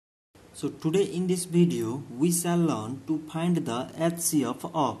So today in this video we shall learn to find the HCF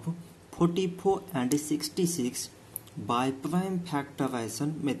of 44 and 66 by prime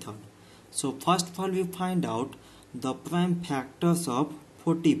factorization method. So first of all we find out the prime factors of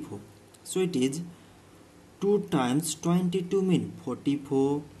 44. So it is 2 times 22 mean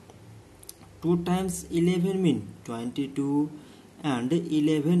 44, 2 times 11 mean 22 and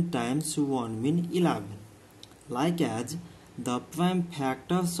 11 times 1 mean 11. Like as the prime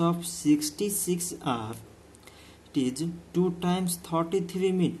factors of 66 are, it is 2 times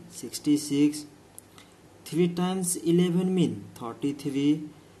 33 mean 66, 3 times 11 mean 33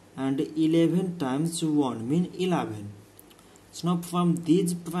 and 11 times 1 mean 11. So now from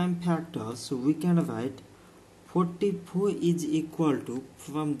these prime factors we can write 44 is equal to,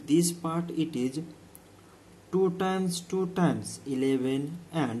 from this part it is 2 times 11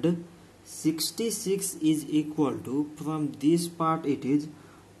 and 66 is equal to, from this part it is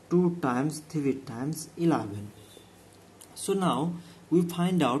 2 times 3 times 11. So now we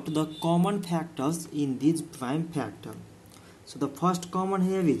find out the common factors in this prime factor. So the first common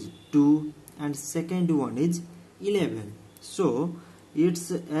here is 2 and second one is 11. So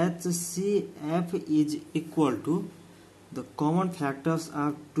its HCF is equal to, the common factors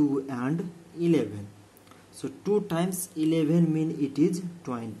are 2 and 11. So 2 times 11 mean it is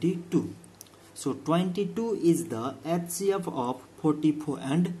 22. So 22 is the HCF of 44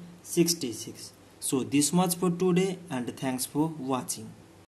 and 66. So this much for today and thanks for watching.